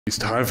It's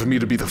time for me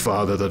to be the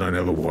father that I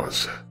never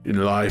was.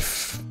 In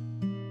life,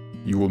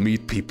 you will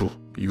meet people.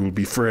 You will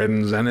be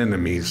friends and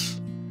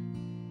enemies.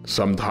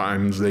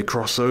 Sometimes they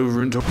cross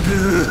over into...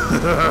 fly,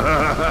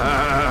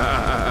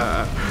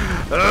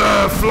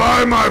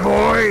 my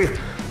boy!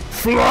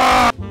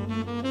 Fly!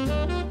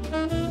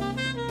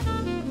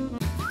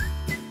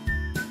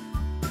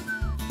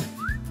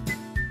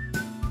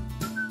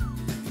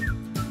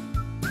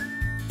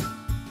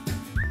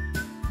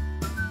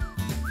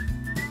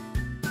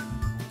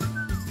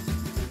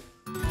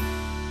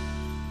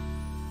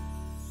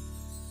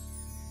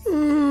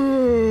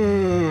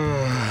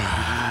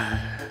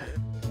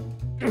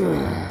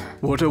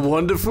 What a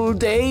wonderful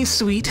day,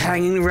 sweet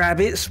hanging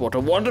rabbits. What a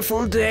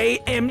wonderful day,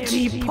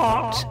 empty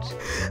pot.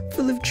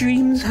 Full of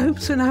dreams,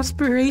 hopes, and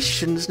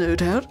aspirations, no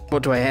doubt.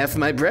 What do I have for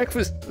my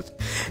breakfast?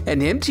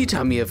 An empty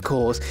tummy, of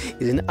course,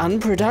 is an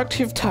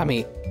unproductive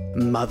tummy.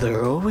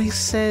 Mother always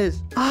says.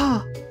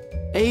 Ah,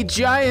 a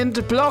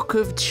giant block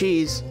of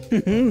cheese.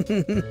 Get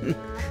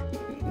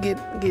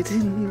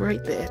in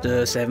right there.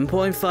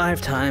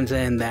 7.5 times,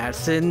 and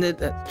that's in it.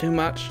 That's too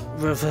much.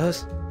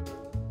 Reverse.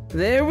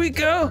 There we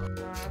go.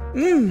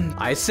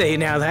 I say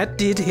now that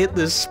did hit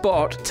the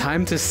spot.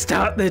 Time to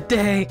start the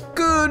day.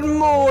 Good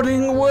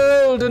morning,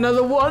 world.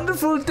 Another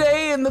wonderful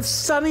day in the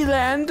sunny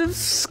land of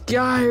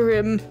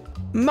Skyrim.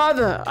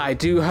 Mother, I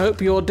do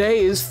hope your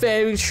day is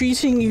fairly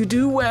treating you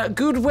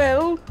good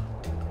well.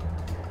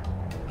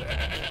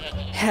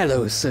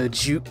 Hello, Sir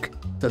Duke.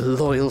 The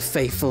loyal,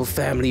 faithful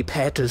family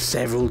pet of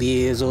several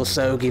years or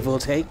so, give or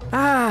take.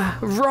 Ah,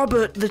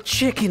 Robert the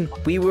chicken.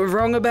 We were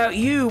wrong about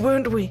you,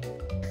 weren't we?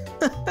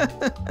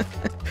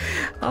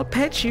 I'll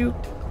pet you.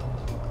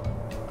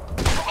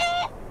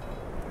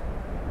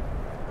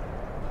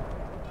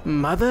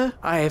 Mother,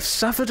 I have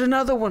suffered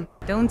another one.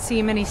 Don't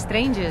see many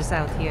strangers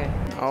out here.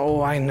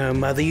 Oh, I know,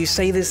 Mother. You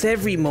say this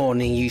every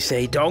morning. You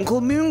say,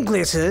 Donkle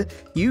Moonglitter,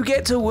 you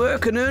get to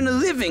work and earn a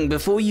living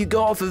before you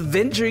go off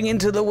adventuring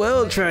into the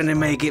world trying to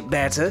make it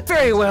better.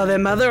 Very well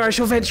then, Mother. I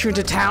shall venture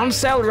into town,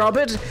 sell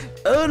Robert,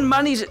 earn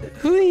money to...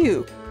 Who are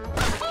you?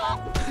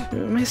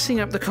 You're messing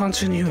up the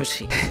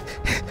continuity.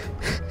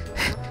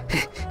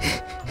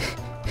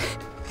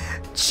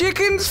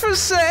 Chickens for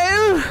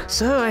sale!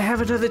 So I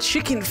have another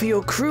chicken for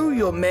your crew,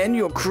 your men,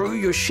 your crew,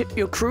 your ship,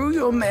 your crew,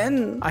 your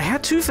men. I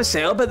had two for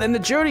sale, but then the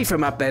journey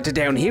from up there to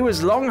down here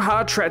was long,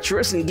 hard,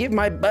 treacherous, and give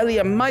my belly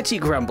a mighty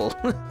grumble.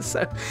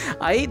 So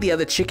I ate the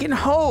other chicken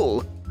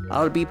whole.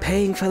 I'll be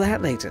paying for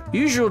that later.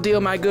 Usual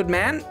deal, my good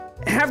man.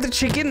 Have the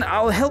chicken,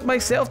 I'll help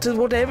myself to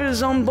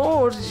whatever's on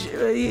board.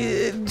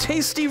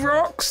 Tasty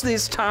rocks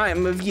this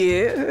time of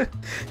year.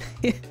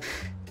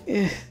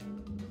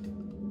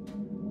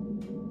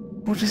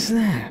 What is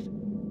that?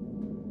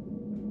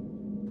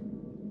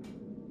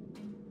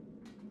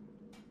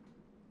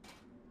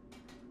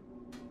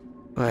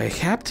 Why,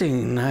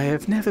 Captain, I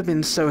have never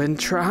been so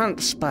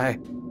entranced by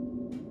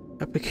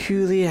a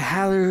peculiar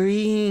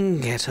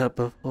Halloween get-up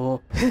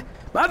before.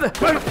 Mother!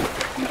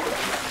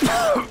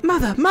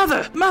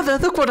 Mother,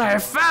 look what I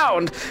have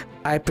found!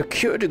 I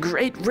procured a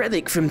great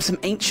relic from some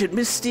ancient,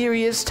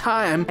 mysterious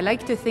time. I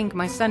like to think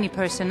my sunny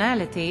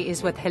personality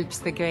is what helps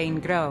the grain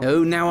grow.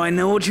 Oh, now I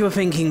know what you're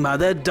thinking,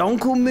 Mother.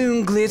 Donkle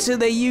Moonglitter,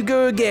 there you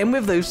go again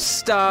with those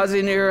stars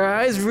in your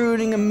eyes,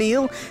 ruining a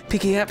meal,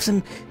 picking up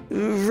some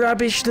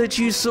rubbish that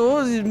you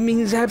saw. It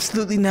means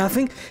absolutely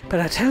nothing.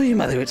 But I tell you,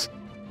 Mother, it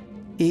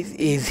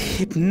is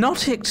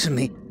hypnotic to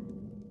me.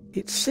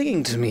 It's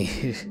singing to me.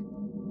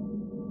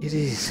 It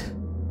is.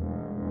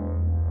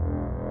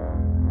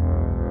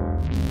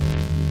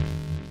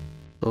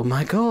 Oh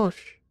my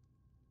gosh.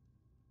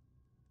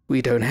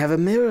 We don't have a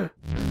mirror.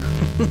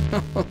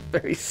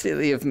 Very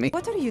silly of me.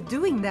 What are you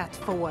doing that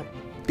for?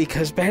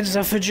 Because beds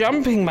are for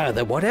jumping,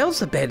 Mother. What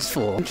else are beds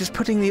for? I'm just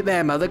putting it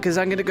there, Mother, because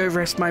I'm going to go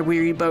rest my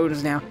weary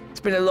bones now.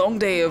 It's been a long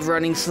day of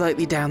running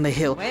slightly down the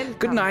hill. Welcome,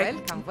 good night.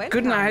 welcome.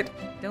 Good night.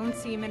 Don't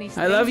see many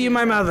I love you,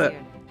 my mother.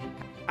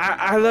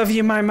 I love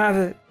you, my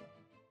mother.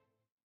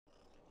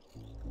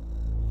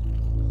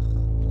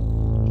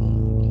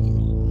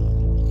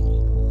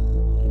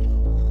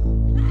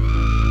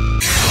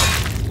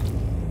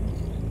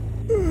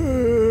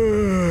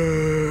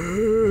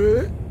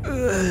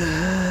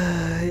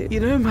 You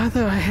know,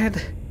 Mother, I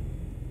had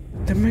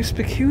the most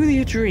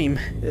peculiar dream.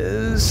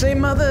 Say,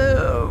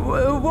 Mother,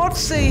 what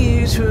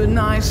say you to a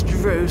nice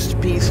roast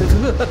piece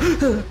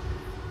of...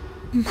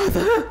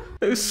 Mother?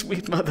 Oh,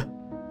 sweet Mother.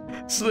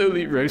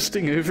 Slowly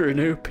roasting over an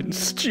open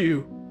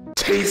stew.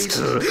 Taste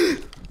her!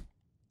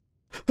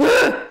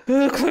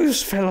 Her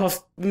clothes fell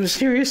off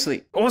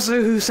mysteriously.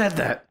 Also, who said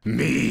that?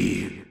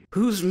 Me!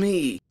 Who's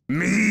me?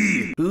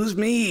 Me! Who's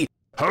me?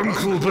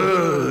 Uncle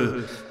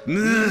Bird!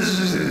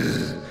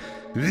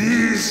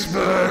 This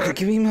bird!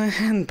 Give me my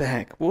hand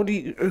back. What do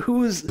you...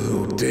 Who is...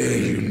 Oh, dare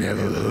you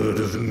never heard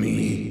of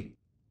me?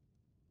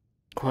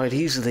 Quite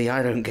easily,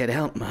 I don't get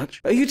out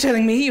much. Are you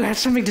telling me you had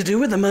something to do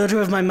with the murder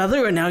of my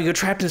mother, and now you're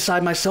trapped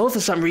inside my soul for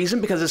some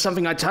reason because of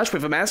something I touched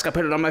with a mask? I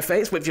put it on my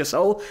face with your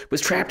soul, was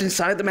trapped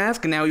inside the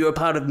mask, and now you're a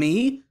part of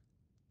me?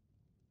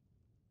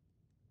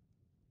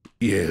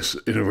 Yes,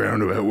 in a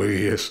roundabout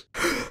way, yes.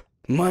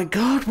 My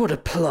god, what a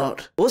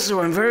plot. Also,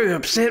 I'm very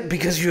upset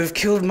because you have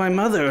killed my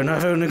mother and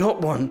I've only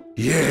got one.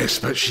 Yes,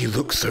 but she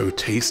looks so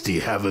tasty.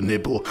 Have a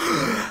nibble.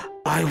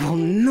 I will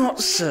not,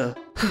 sir.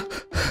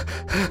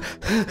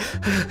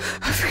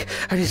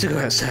 I need to go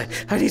outside.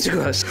 I need to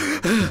go outside.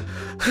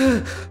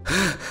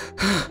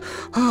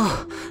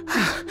 Oh.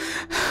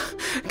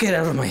 Get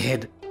out of my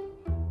head.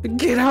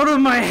 Get out of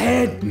my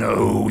head!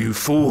 No, you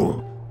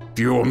fool. If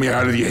you want me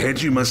out of your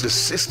head, you must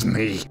assist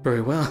me.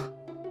 Very well.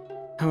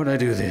 How would I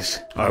do this?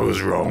 I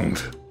was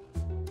wronged.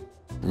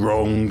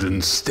 Wronged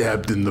and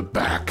stabbed in the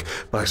back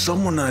by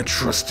someone I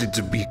trusted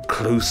to be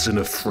close and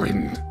a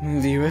friend.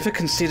 Have you ever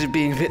considered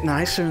being a bit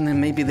nicer and then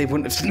maybe they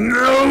wouldn't have...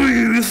 No,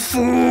 you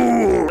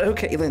fool!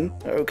 Okay then.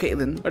 Okay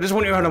then. I just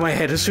want you out of my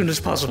head as soon as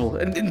possible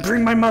and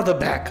bring my mother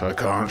back. I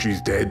can't,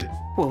 she's dead.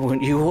 Well,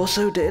 weren't you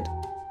also dead?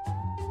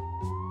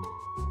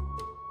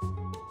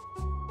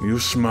 You're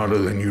smarter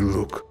than you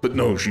look. But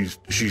no, she's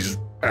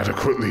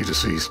adequately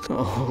deceased.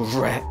 Oh,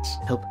 rats.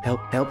 Help, help,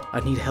 help.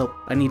 I need help.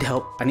 I need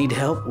help. I need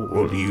help.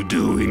 What are you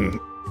doing?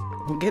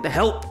 Well, get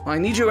help. I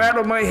need you out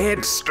of my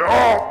head.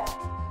 Stop!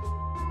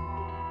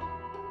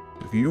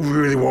 If you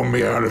really want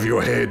me out of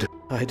your head,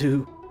 I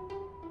do.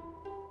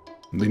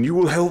 then you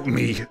will help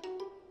me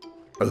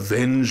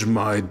avenge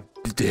my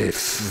death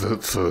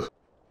for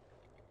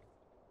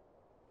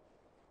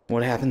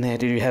What happened there?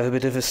 Did you have a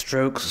bit of a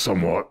stroke?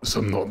 somewhat.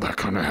 Not that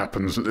kind of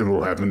happens. It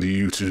will happen to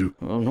you too.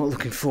 Well, I'm not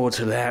looking forward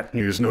to that.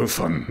 It's no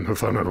fun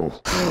at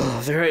all.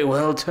 Very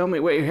well. Tell me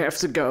where you have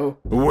to go.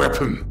 A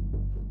weapon.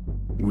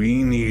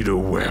 We need a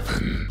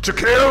weapon to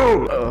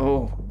kill!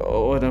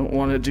 Oh, I don't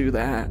want to do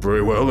that.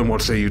 Very well, then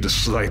what say you to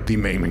slightly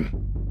maiming?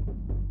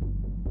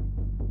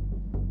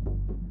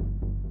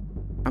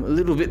 I'm a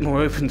little bit more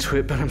open to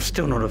it, but I'm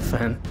still not a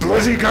fan.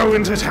 Bloody go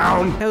into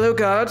town! Hello,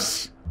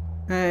 guards.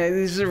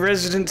 This is a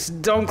resident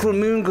Donkel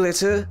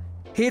Moonglitter,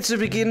 here to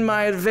begin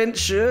my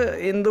adventure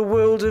in the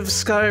world of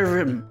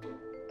Skyrim.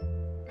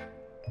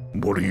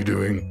 What are you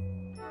doing?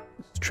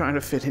 Trying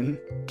to fit in.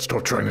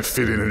 Stop trying to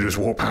fit in and just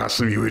walk past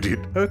them, you idiot.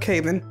 Okay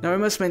then. Now I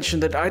must mention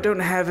that I don't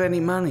have any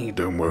money.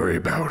 Don't worry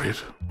about it.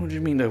 What do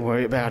you mean don't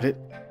worry about it?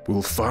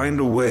 We'll find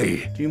a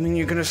way. Do you mean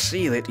you're gonna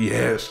steal it?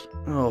 Yes.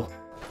 Oh.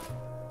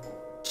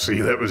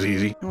 See, that was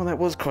easy. Oh, that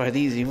was quite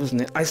easy,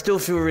 wasn't it? I still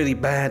feel really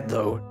bad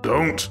though.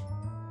 Don't.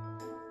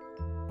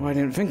 Well, I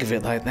didn't think of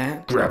it like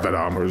that. Grab that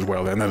armor as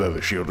well, and that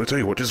other shield. I tell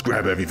you what, just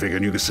grab everything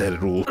and you can set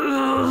it all.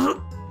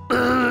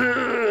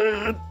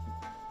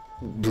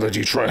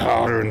 Bloody try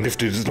harder and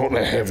lift it, it's not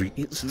that heavy.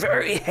 It's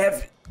very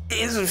heavy.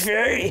 It's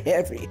very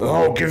heavy.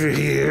 Oh, give it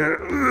here.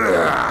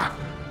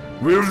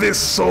 With this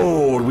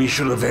sword, we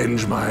shall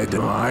avenge my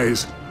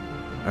demise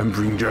and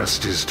bring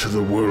justice to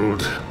the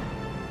world.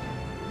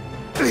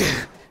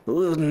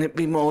 Wouldn't it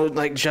be more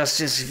like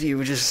justice if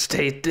you just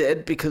stayed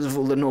dead because of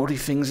all the naughty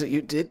things that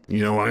you did?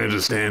 You know, I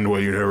understand why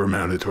you never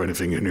amounted to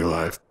anything in your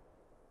life.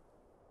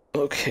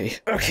 Okay,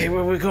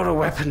 well, we got a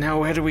weapon now.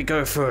 Where do we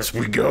go first?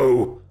 We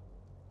go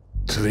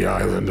to the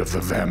island of the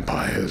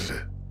vampires.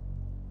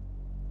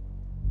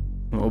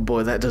 Oh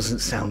boy, that doesn't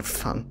sound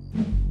fun.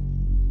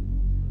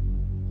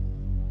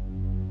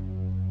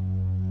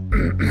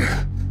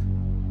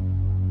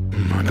 Oh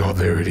my god,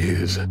 there it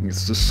is.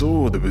 It's the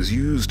sword that was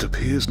used to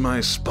pierce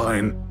my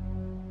spine.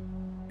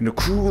 In a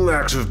cruel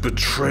act of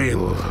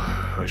betrayal,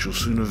 I shall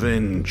soon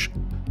avenge.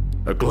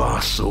 A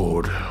glass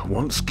sword,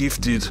 once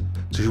gifted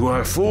to who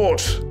I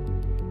thought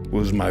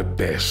was my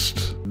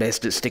best.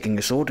 Best at sticking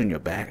a sword in your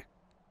back.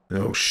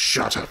 Oh,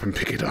 shut up and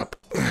pick it up.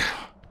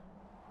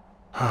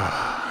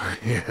 Ah,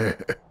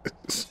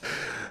 yes.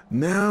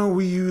 Now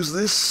we use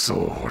this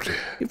sword.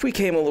 If we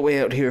came all the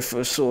way out here for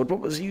a sword, what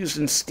was used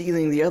in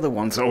stealing the other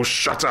ones? Oh,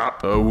 shut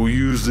up! We'll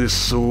use this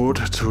sword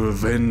to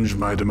avenge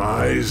my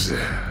demise.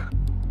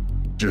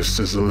 Just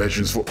as the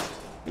legends for...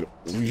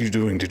 What are you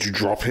doing? Did you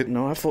drop it?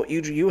 No, I thought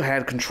you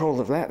had control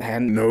of that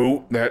hand.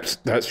 No,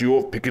 that's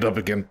yours. Pick it up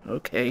again.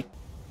 Okay.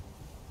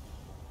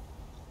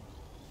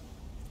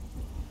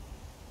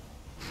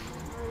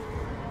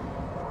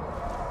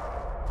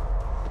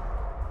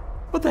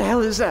 What the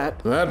hell is that?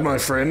 That, my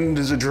friend,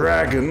 is a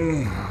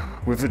dragon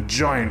with a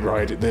giant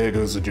right. There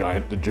goes the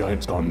giant. The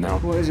giant's gone now.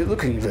 Why is it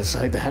looking at us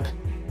like that?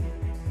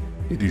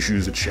 It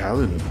issues a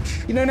challenge.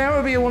 You know, now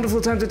would be a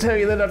wonderful time to tell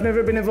you that I've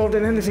never been involved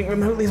in anything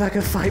remotely like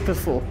a fight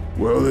before.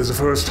 Well, there's a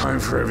first time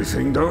for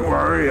everything. Don't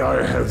worry,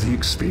 I have the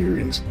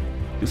experience.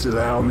 Just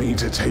allow me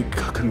to take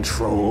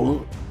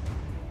control.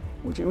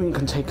 What do you mean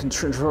can take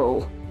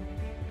control?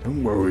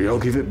 Don't worry, I'll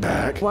give it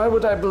back. Why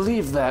would I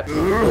believe that?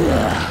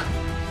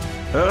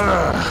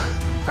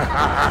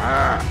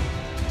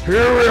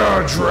 Here we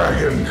are,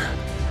 dragon.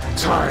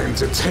 Time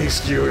to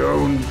taste your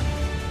own...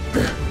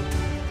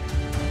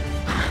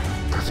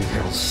 Bloody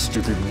hell,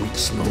 stupid weak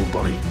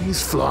snowbody.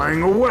 He's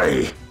flying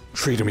away.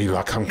 Treating me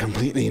like I'm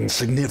completely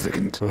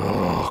insignificant.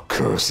 Oh,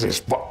 curse this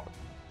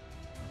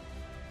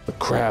The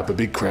crab, a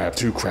big crab,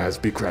 2 crabs,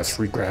 big crabs,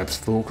 3 crabs,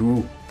 4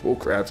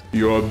 crabs.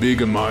 You're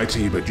big and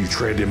mighty, but you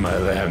tread in my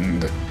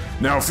land.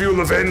 Now feel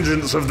the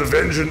vengeance of the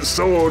vengeance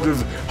sword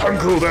of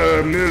Uncle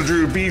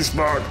Mildrew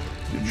Beastbark.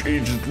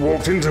 He just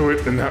walked into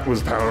it, and that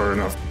was power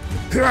enough.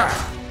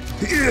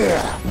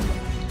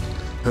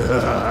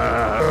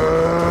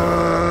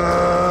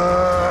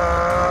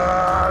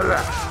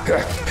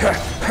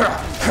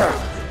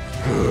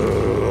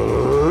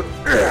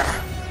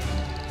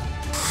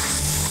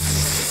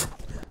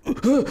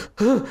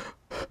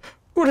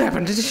 What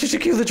happened? Did you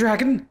kill the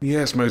dragon?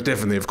 Yes, most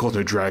definitely. Of course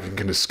no dragon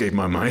can escape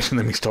my might, and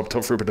then we stopped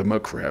off for a bit of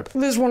mud crab.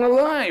 There's one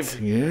alive.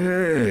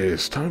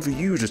 Yes, time for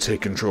you to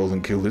take control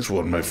and kill this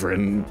one, my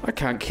friend. I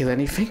can't kill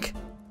anything.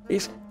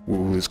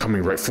 Well, it's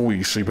coming right for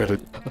you, so you better...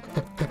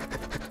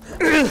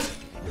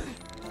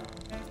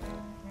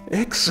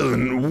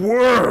 Excellent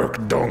work,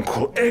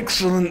 Donkel.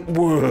 Excellent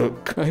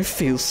work. I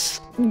feel...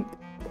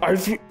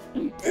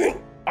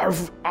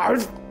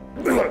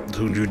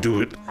 Don't you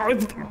do it. I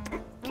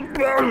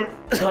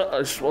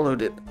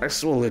swallowed it.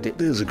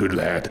 There's a good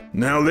lad.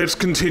 Now let's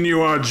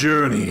continue our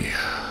journey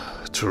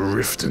to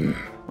Riften.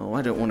 Oh,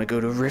 I don't want to go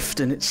to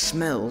Riften. It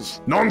smells.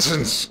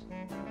 Nonsense!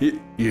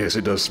 Yes,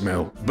 it does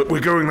smell. But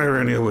we're going there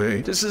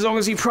anyway. Just as long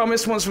as you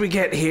promise once we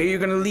get here, you're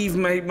gonna leave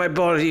my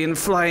body and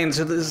fly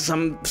into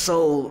some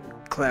soul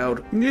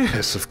cloud.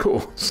 Yes, of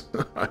course.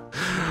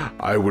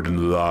 I wouldn't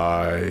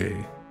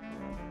lie.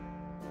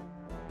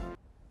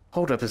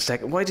 Hold up a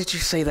second. Why did you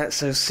say that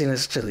so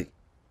sinisterly?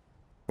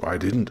 I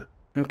didn't.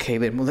 Okay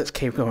then, well let's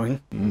keep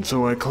going. And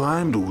so I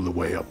climbed all the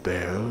way up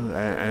there,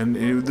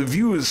 and the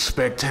view is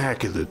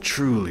spectacular,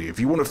 truly. If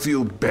you want to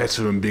feel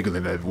better and bigger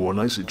than everyone,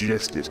 I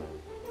suggest it.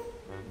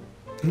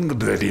 Who the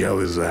bloody hell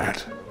is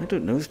that? I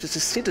don't know, it's just a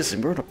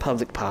citizen. We're on a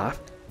public path.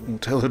 Well,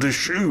 tell her to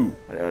shoo.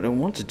 I don't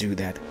want to do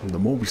that. The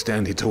more we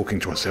stand here talking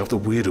to ourselves, the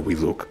weirder we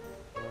look.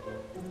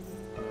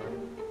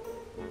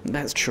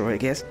 That's true, I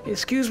guess.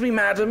 Excuse me,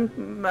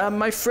 madam.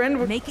 My friend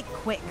would... Make it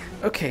quick.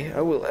 Okay,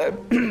 I will.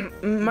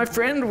 My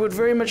friend would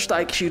very much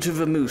like you to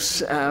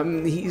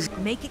vamoose. He's...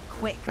 Make it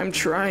quick. I'm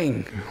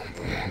trying.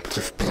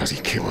 Just bloody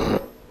kill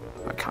her.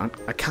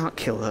 I can't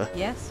kill her.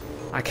 Yes?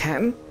 I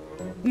can?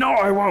 No,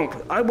 I won't.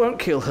 I won't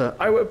kill her.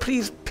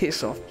 Please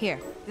piss off. Here,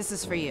 this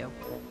is for you.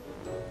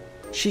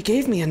 She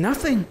gave me a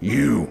nothing.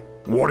 You,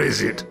 what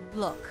is it?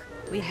 Look,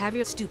 we have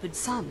your stupid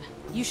son.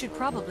 You should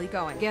probably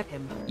go and get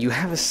him. You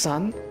have a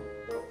son?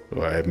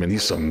 I have many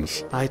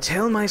sons. I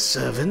tell my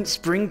servants,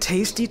 bring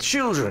tasty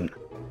children.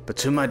 But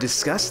to my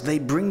disgust, they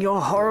bring your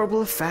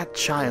horrible fat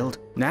child.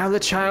 Now the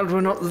child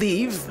will not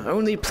leave,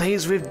 only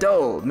plays with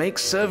doll,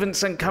 makes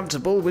servants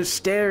uncomfortable with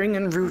staring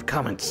and rude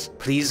comments.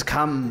 Please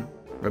come.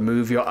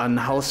 Remove your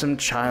unwholesome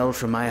child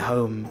from my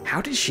home. How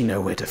did she know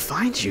where to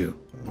find you?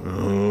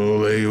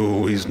 Oh, they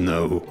always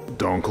know.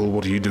 Donkel,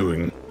 what are you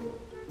doing?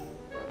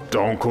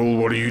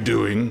 Donkel, what are you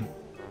doing?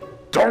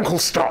 Donkel,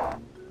 stop!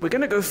 We're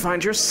gonna go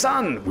find your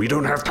son. We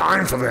don't have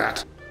time for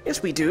that.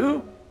 Yes, we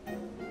do.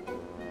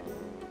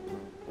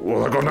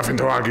 Well, I've got nothing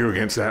to argue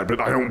against that, but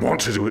I don't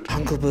want to do it.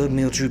 Hunklebird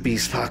Mildrew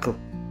Beastparkle.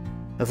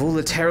 Of all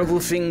the terrible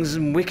things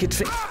and wicked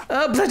things...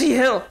 Oh, bloody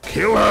hell!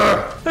 Kill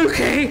her!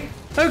 Okay.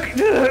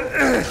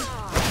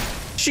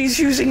 She's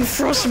using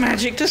frost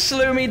magic to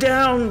slow me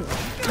down.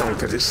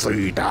 Don't let it slow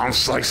you down,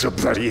 slice her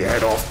bloody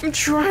head off. I'm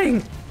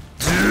trying.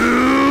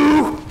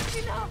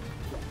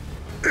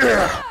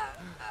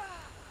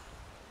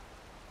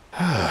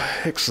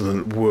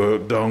 Excellent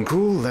work,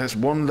 Donkel. That's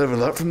one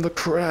level up from the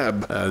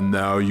crab. And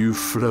now you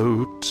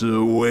float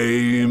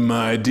away,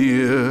 my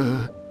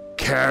dear,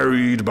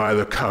 carried by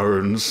the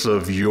currents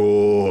of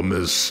your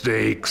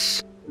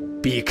mistakes.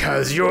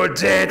 Because you're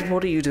dead.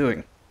 What are you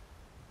doing?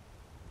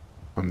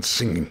 I'm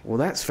singing. Well,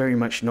 that's very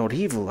much not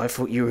evil. I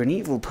thought you were an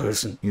evil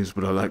person. Yes,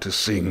 but I like to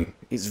sing.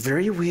 It's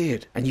very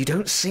weird, and you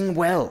don't sing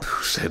well.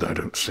 Who said I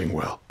don't sing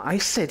well? I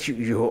said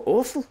you're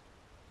awful.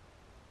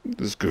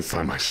 Let's go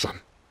find my son.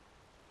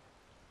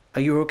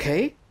 Are you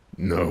okay?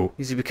 No.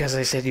 Is it because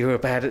I said you were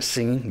bad at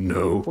singing?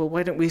 No. Well,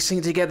 why don't we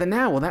sing together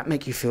now? Will that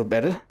make you feel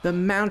better? The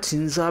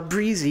mountains are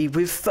breezy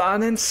with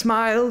fun and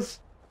smiles,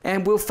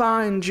 and we'll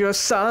find your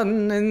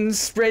son and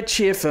spread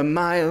cheer for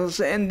miles,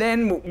 and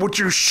then... Would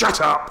you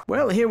shut up?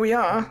 Well, here we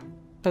are.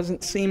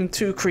 Doesn't seem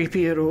too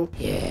creepy at all.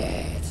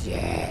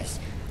 Yes.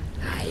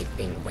 I've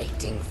been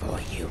waiting for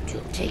you to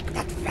take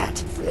that fat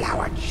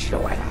flowered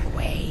shore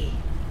away.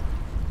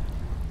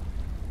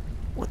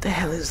 What the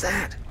hell is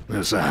that?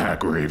 That's a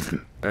hack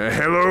raven.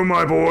 Hello,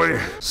 my boy.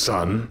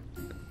 Son,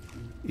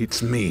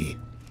 it's me.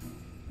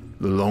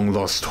 The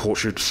long-lost,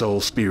 tortured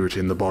soul spirit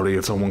in the body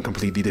of someone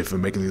completely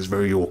different, making this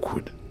very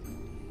awkward.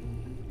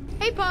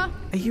 Hey, Pa.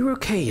 Are you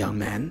okay, young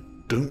man?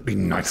 Don't be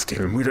nice to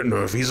him. We don't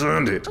know if he's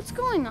earned it. What's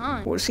going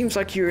on? Well, it seems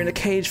like you're in a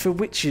cage for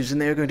witches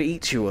and they're going to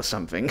eat you or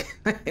something.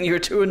 And you're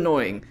too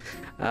annoying.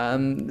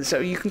 So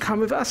you can come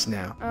with us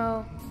now.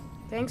 Oh,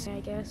 thanks, I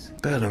guess.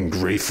 That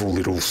ungrateful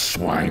little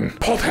swine.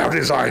 Pop out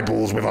his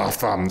eyeballs with our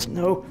thumbs.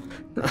 No.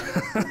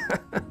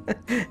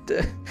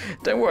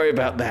 Don't worry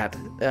about that.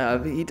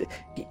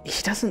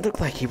 He doesn't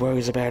look like he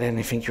worries about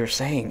anything you're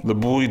saying. The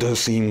boy does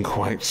seem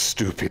quite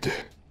stupid.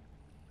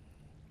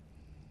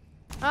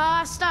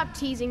 Stop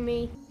teasing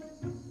me.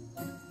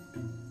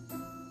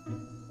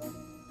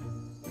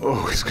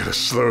 Oh, he's gonna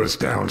slow us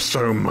down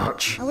so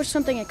much. I wish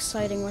something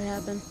exciting would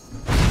happen.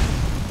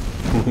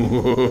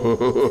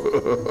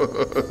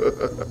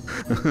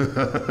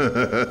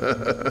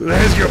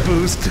 There's your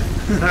boost.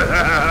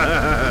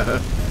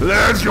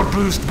 There's your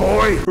boost,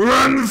 boy.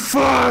 Run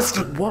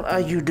fast. What are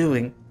you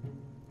doing?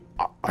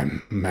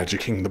 I'm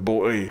magicking the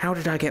boy. How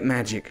did I get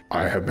magic?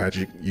 I have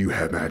magic, you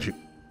have magic.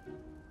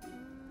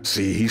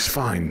 See, he's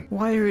fine.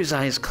 Why are his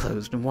eyes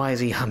closed and why is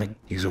he humming?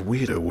 He's a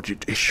weirdo. Would you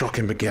shock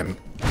him again?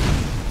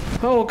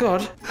 Oh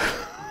God.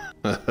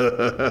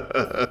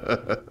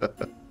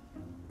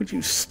 Would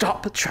you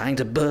stop trying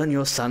to burn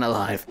your son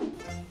alive?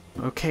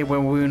 Okay,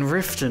 well, we're in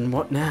Riften,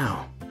 what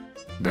now?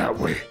 That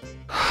way.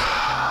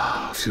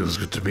 Feels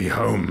good to be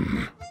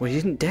home. Well, you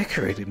didn't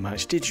decorate it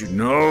much, did you?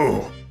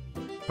 No!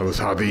 I was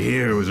hardly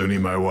here. It was only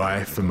my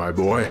wife and my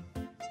boy.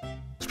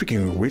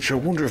 Speaking of which, I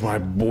wonder if my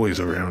boy's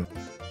around.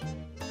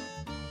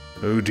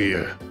 Oh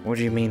dear. What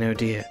do you mean, oh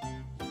dear?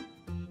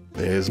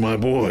 There's my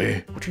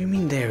boy. What do you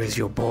mean there is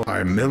your boy?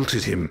 I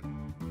melted him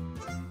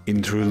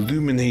into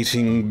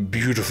illuminating,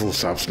 beautiful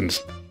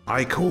substance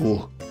I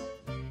call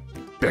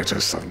better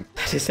sun.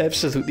 That is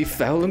absolutely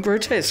foul and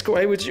grotesque.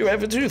 Why would you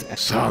ever do that?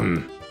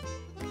 Son,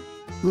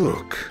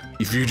 look,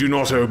 if you do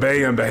not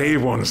obey and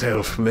behave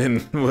oneself,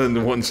 then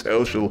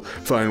oneself shall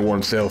find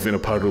oneself in a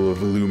puddle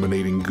of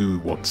illuminating goo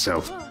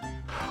oneself.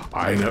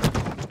 I know.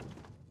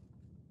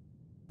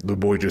 The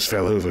boy just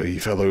fell over. He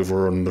fell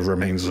over on the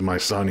remains of my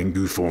son in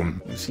goo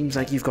form. It seems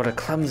like you've got a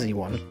clumsy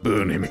one.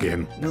 Burn him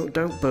again. No,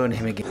 don't burn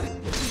him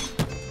again.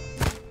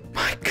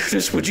 My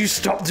goodness, would you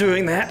stop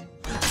doing that?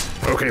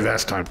 Okay,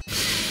 that's time.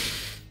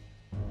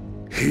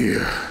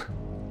 Here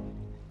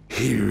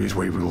is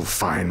where we will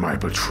find my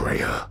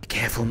betrayer. Be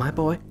careful, my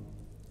boy.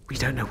 We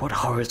don't know what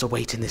horrors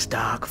await in this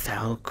dark,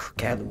 foul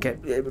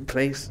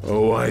place.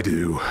 Oh, I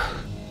do.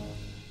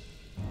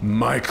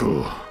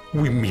 Michael,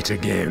 we meet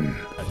again.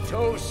 A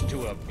toast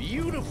to a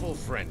beautiful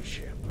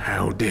friendship.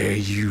 How dare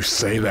you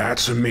say that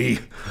to me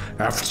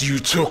after you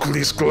took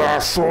this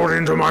glass sword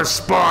into my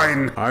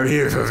spine? I'm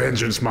here for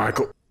vengeance,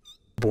 Michael.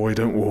 Boy,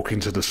 don't walk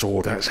into the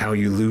sword. That's how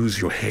you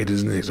lose your head,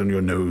 isn't it, on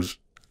your nose?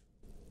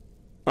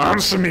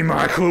 Answer me,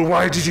 Michael.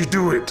 Why did you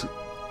do it?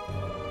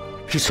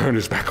 He turned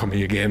his back on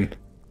me again.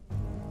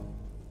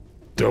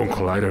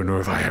 Dunkel, I don't know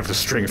if I have the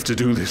strength to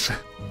do this.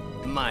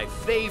 My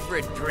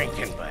favorite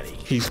drinking buddy.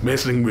 He's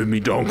messing with me,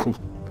 Dunkel.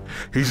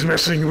 He's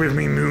messing with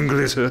me,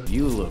 Moonglitter.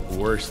 You look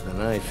worse than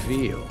I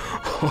feel.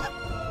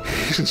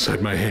 He's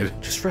inside my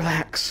head. Just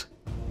relax.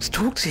 Just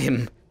talk to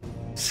him.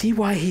 See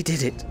why he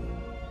did it.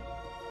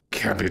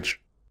 Cabbage.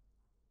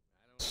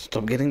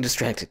 Stop getting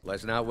distracted.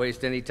 Let's not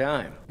waste any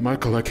time.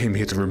 Michael, I came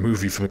here to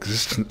remove you from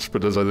existence,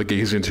 but as I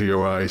gaze into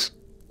your eyes,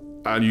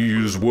 and you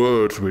use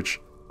words which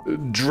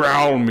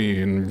drown me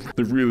in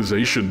the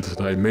realization that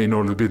I may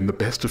not have been the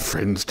best of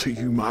friends to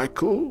you,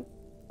 Michael.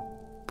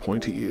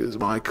 Pointy ears,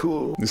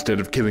 Michael. Instead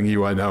of killing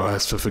you, I now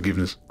ask for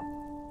forgiveness.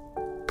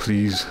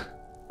 Please,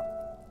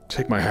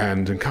 take my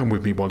hand and come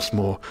with me once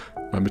more.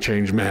 I'm a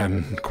changed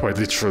man. Quite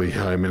literally,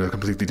 I'm in a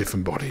completely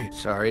different body.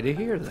 Sorry to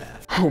hear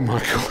that. Oh,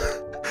 Michael.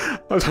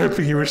 I was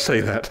hoping you would say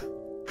that.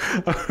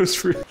 I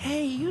was really...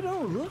 Hey, you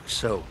don't look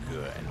so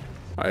good.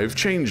 I've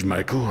changed,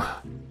 Michael.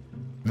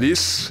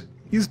 This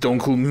is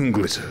Dunkel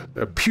Moonglitter,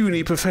 a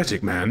puny,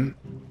 pathetic man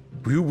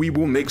who we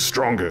will make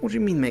stronger. What do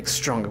you mean make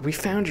stronger? We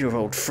found your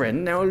old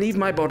friend. Now leave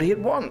my body at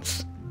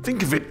once.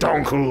 Think of it,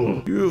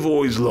 Dunkel. You have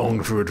always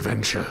longed for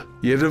adventure,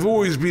 yet have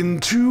always been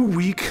too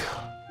weak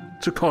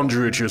to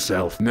conjure it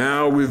yourself.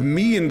 Now, with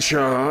me in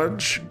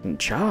charge... In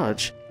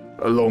charge?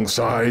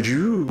 Alongside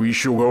you, we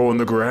shall go on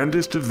the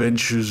grandest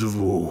adventures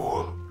of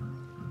all.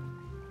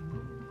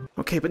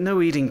 Okay, but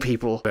no eating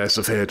people. That's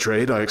a fair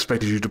trade. I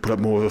expected you to put up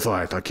more of a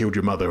fight. I killed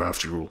your mother,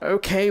 after all.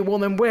 Okay, well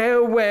then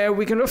where are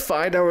we gonna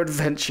find our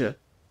adventure?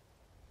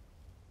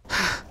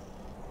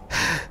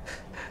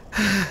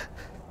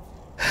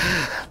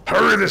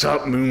 Hurry this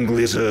up,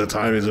 Moonglitter.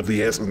 Time is of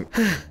the essence.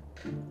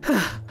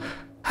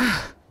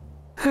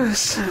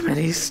 So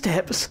many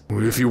steps.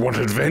 Well, if you want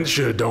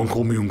adventure,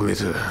 Dunkel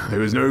Moonglitter,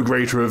 there is no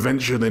greater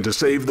adventure than to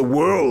save the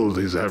world,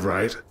 is that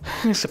right?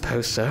 I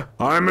suppose so.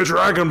 I'm a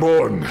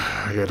Dragonborn,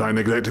 yet I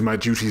neglected my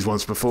duties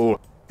once before.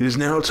 It is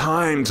now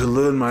time to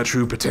learn my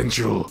true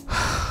potential.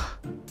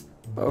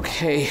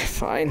 Okay,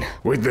 fine.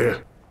 Wait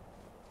there.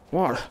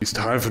 What? It's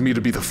time for me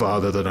to be the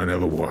father that I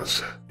never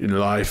was. In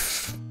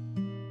life,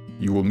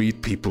 you will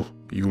meet people.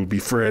 You will be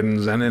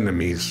friends and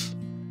enemies.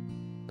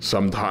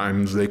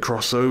 Sometimes they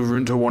cross over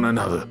into one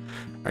another,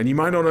 and you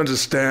might not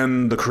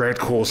understand the correct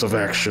course of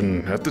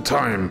action at the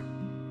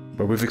time,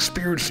 but with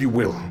experience you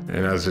will.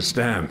 And as it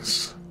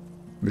stands,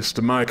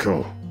 Mr.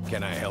 Michael...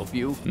 Can I help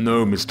you?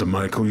 No, Mr.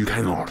 Michael, you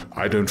cannot.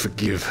 I don't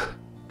forgive.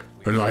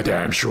 And I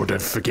damn sure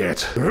don't forget.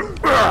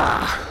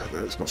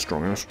 That's not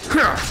strong enough.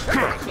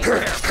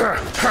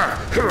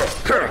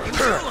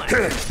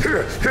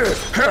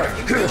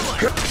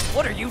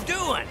 What are you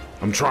doing?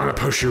 I'm trying to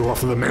push you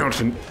off of the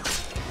mountain.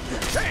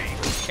 Hey,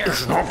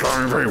 It's not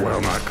going very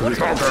well, Michael. It's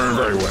not going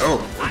very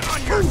well. I'm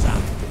on your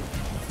side.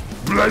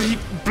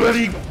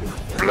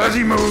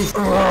 Bloody move.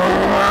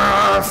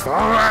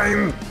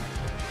 Fine.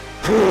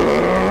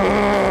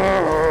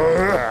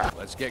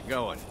 Let's get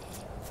going.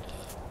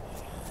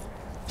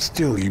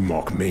 Still you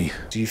mock me.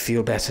 Do you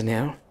feel better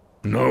now?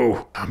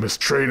 No, I must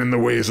train in the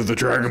ways of the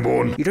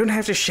Dragonborn. You don't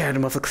have to shout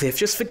him off a cliff,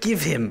 just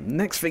forgive him.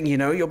 Next thing you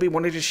know, you'll be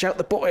wanting to shout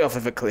the boy off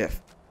of a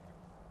cliff.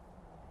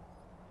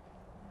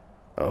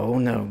 Oh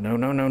no, no,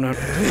 no, no, no.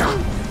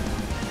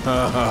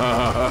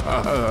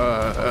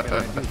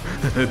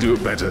 Do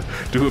it better.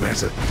 Do it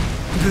better.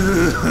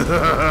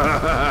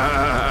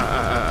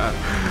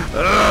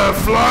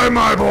 Fly,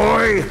 my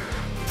boy!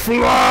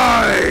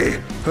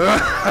 Fly!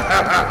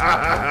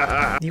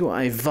 You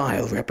are a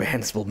vile,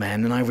 reprehensible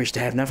man, and I wish to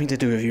have nothing to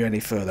do with you any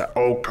further.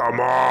 Oh, come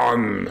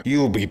on!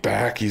 You'll be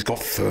back. He's got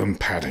firm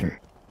padding.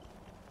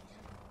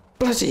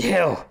 Bloody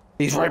hell!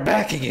 He's right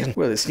back again.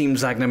 Well, it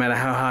seems like no matter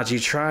how hard you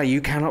try,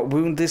 you cannot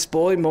wound this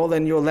boy more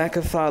than your lack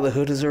of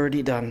fatherhood has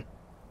already done.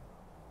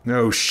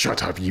 No,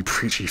 shut up, you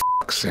preachy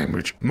f***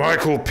 sandwich.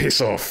 Michael, piss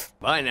off.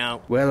 Bye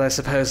now. Well, I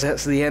suppose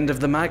that's the end of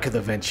the Michael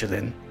adventure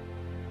then.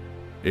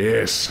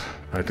 Yes,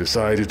 I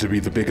decided to be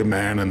the bigger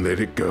man and let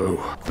it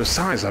go.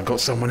 Besides, I've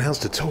got someone else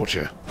to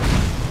torture.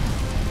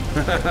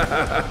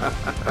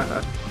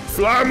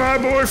 Fly, my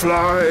boy,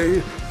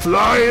 fly.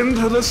 Fly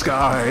into the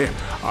sky.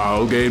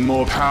 I'll gain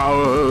more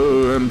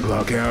power and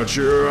pluck out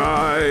your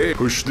eye.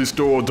 Push this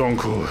door,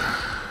 Donkel,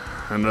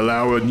 and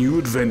allow a new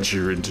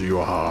adventure into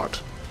your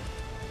heart.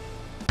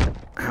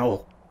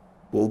 Ow.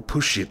 Well,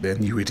 push it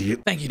then, you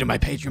idiot. Thank you to my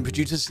Patreon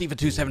producers,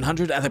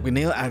 Steve2700, Alec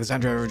McNeil,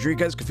 Alexandra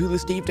Rodriguez, Cthulhu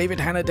Steve,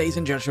 David Hannah, Days,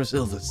 and Joshua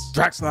Silvers.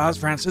 Drax Lars,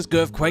 Francis,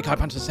 Gurf, Quake, High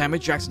Puncher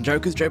Sandwich, Jackson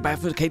Jokers, Joe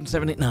Bafford,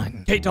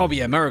 Caden789. Kate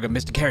Dolby, American,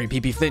 Mr. Carey,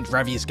 PP Flint,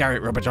 Ravi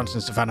Iscariot, Robert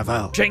Johnson, Stefano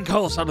Val. Shane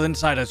Cole, Subtle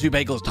Insider, Sue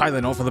Bagels, Tyler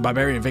North of the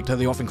Barbarian, Victor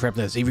the Orphan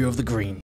Crepler, Xavier of the Green.